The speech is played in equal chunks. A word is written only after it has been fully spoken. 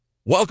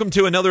Welcome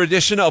to another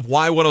edition of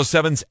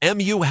Y107's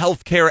MU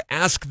Healthcare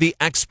Ask the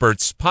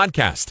Experts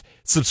podcast.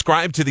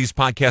 Subscribe to these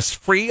podcasts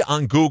free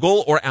on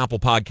Google or Apple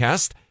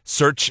Podcasts.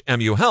 Search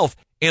MU Health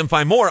and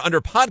find more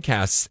under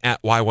podcasts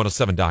at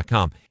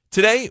y107.com.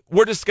 Today,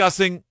 we're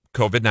discussing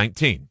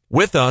COVID-19.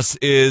 With us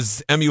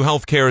is MU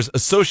Healthcare's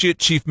Associate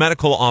Chief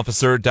Medical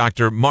Officer,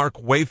 Dr. Mark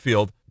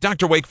Wakefield.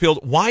 Dr. Wakefield,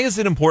 why is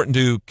it important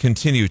to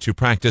continue to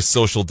practice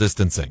social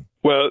distancing?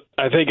 Well,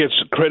 I think it's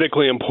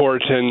critically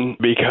important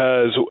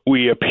because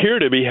we appear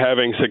to be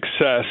having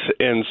success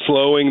in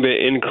slowing the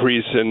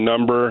increase in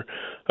number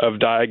of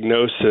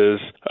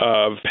diagnoses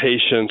of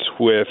patients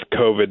with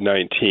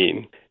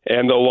COVID-19.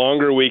 And the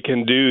longer we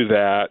can do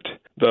that,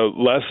 the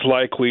less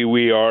likely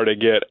we are to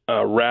get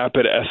a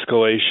rapid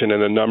escalation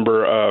in the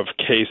number of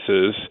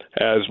cases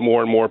as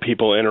more and more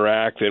people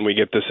interact and we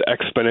get this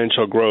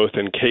exponential growth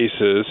in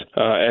cases.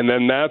 And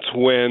then that's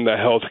when the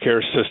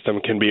healthcare system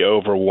can be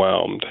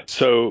overwhelmed.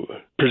 So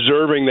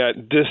preserving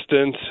that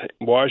distance,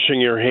 washing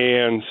your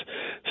hands,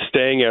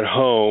 staying at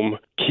home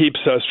keeps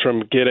us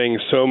from getting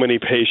so many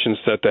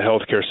patients that the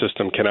healthcare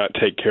system cannot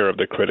take care of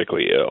the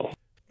critically ill.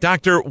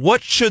 Doctor,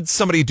 what should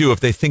somebody do if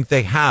they think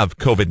they have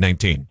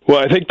COVID-19? Well,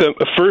 I think the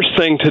first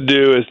thing to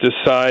do is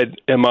decide,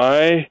 am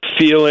I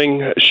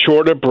feeling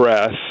short of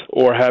breath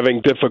or having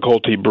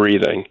difficulty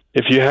breathing?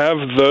 If you have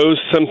those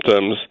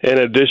symptoms, in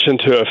addition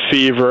to a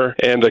fever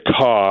and a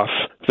cough,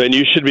 then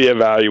you should be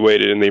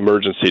evaluated in the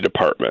emergency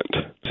department.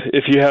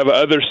 If you have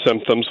other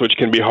symptoms, which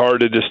can be hard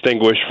to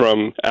distinguish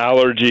from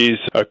allergies,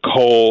 a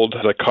cold,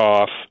 a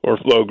cough, or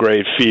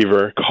low-grade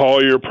fever,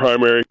 call your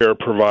primary care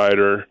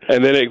provider,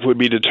 and then it would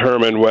be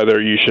determined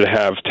whether you should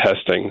have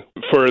testing.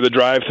 For the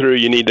drive-through,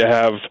 you need to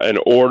have an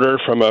order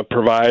from a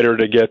provider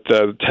to get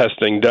the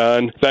testing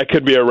done. That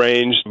could be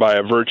arranged by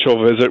a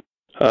virtual visit.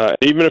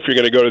 Even if you're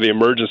going to go to the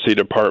emergency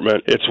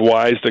department, it's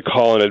wise to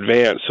call in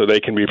advance so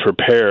they can be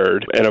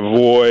prepared and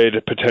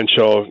avoid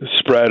potential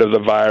spread of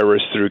the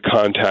virus through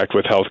contact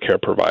with healthcare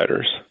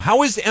providers.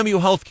 How is MU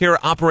Healthcare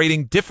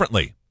operating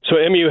differently? So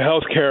MU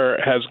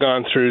Healthcare has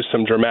gone through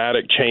some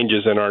dramatic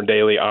changes in our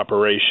daily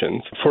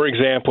operations. For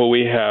example,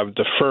 we have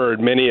deferred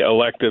many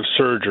elective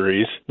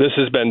surgeries. This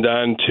has been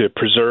done to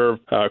preserve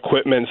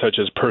equipment such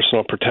as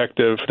personal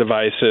protective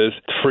devices,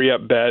 free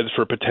up beds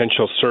for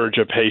potential surge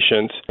of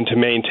patients, and to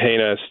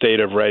maintain a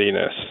state of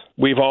readiness.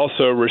 We've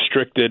also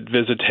restricted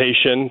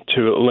visitation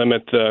to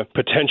limit the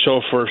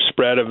potential for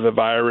spread of the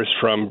virus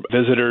from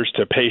visitors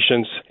to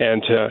patients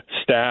and to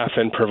staff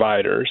and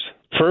providers.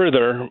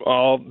 Further,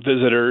 all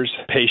visitors,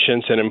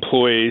 patients, and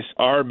employees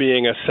are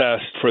being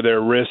assessed for their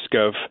risk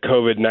of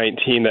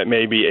COVID-19 that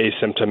may be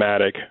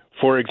asymptomatic.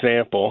 For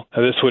example,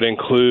 this would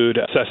include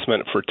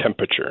assessment for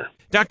temperature.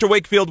 Dr.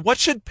 Wakefield, what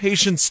should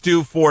patients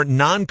do for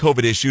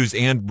non-COVID issues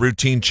and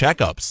routine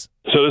checkups?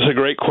 So this is a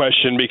great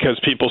question because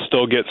people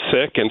still get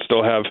sick and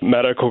still have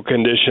medical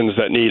conditions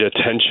that need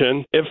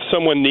attention. If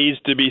someone needs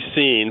to be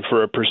seen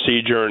for a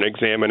procedure or an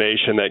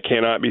examination that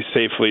cannot be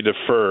safely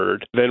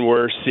deferred, then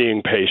we're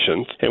seeing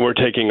patients and we're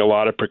taking a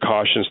lot of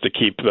precautions to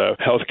keep the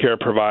healthcare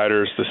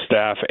providers, the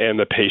staff, and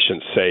the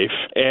patient safe.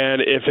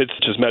 And if it's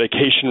just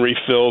medication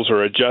refills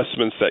or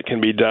adjustments that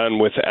can be done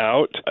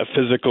without a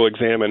physical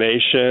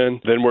examination,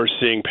 then we're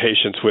seeing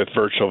patients with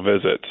virtual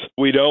visits.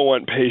 We don't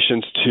want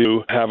patients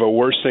to have a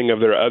worsening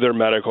of their other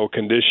medical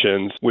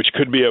conditions, which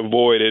could be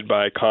avoided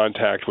by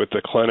contact with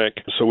the clinic.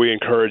 So we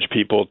encourage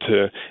people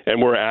to,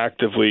 and we're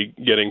actively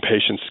getting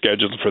patients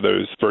scheduled for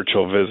those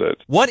virtual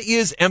visits. What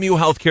is MU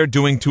Healthcare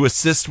doing to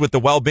assist with the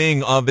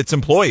well-being of its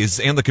employees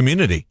and the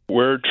community?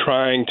 We're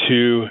trying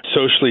to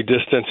socially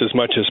distance as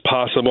much as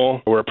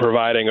possible. We're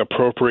providing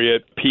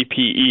appropriate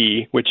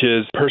PPE, which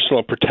is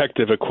personal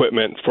protective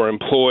equipment for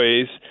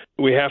employees.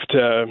 We have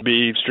to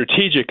be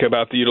strategic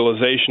about the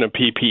utilization of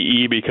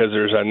PPE because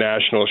there's a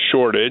national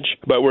shortage,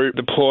 but we're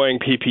deploying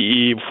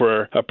PPE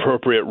for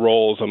appropriate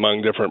roles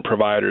among different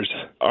providers.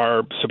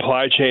 Our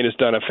supply chain has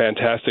done a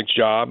fantastic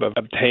job of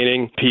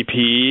obtaining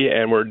PPE,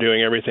 and we're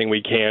doing everything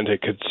we can to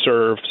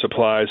conserve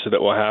supplies so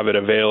that we'll have it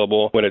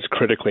available when it's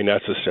critically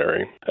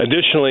necessary.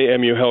 Additionally,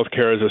 MU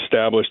Healthcare has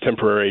established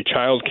temporary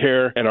child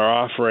care and are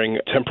offering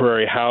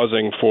temporary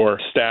housing for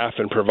staff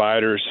and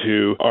providers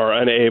who are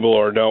unable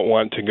or don't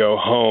want to go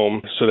home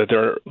so that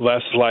they're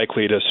less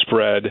likely to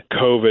spread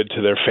COVID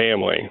to their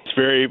family. It's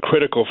very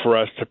critical for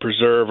us to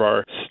preserve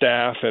our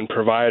staff and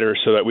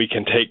providers so that we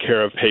can take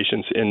care of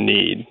patients in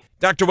need.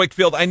 Dr.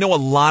 Wakefield, I know a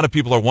lot of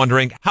people are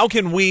wondering, how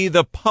can we,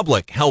 the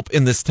public, help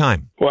in this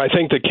time? Well, I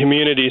think the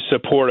community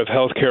support of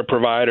healthcare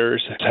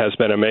providers has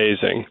been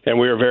amazing, and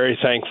we are very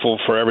thankful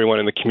for everyone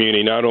in the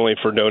community, not only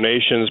for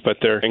donations, but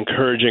their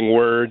encouraging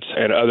words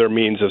and other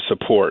means of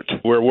support.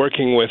 We're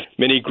working with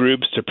many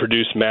groups to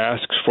produce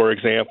masks, for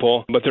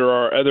example, but there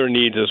are other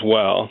needs as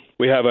well.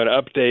 We have an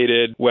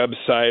updated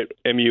website,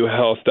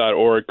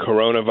 muhealth.org,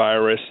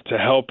 coronavirus, to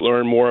help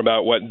learn more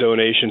about what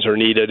donations are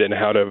needed and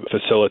how to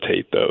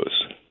facilitate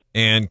those.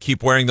 And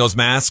keep wearing those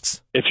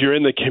masks? If you're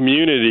in the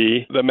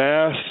community, the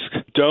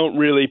masks don't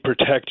really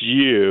protect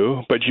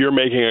you, but you're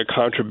making a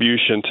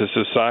contribution to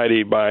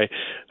society by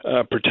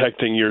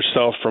protecting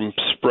yourself from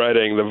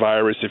spreading the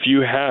virus if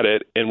you had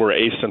it and were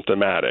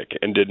asymptomatic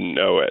and didn't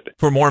know it.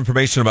 For more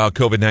information about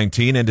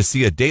COVID-19 and to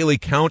see a daily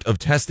count of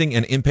testing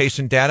and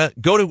inpatient data,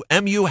 go to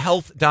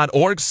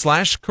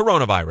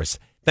muhealth.org/coronavirus.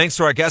 Thanks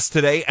to our guest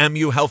today,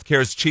 MU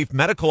Healthcare's Chief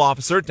Medical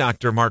Officer,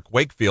 Dr. Mark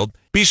Wakefield.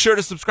 Be sure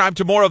to subscribe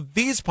to more of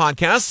these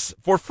podcasts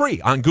for free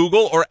on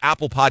Google or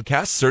Apple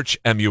Podcasts. Search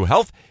MU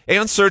Health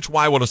and search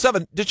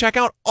Y107 to check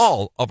out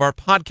all of our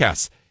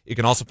podcasts. You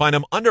can also find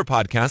them under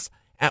podcasts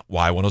at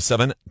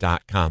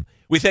y107.com.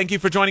 We thank you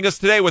for joining us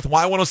today with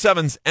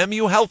Y107's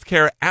MU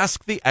Healthcare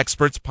Ask the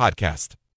Experts podcast.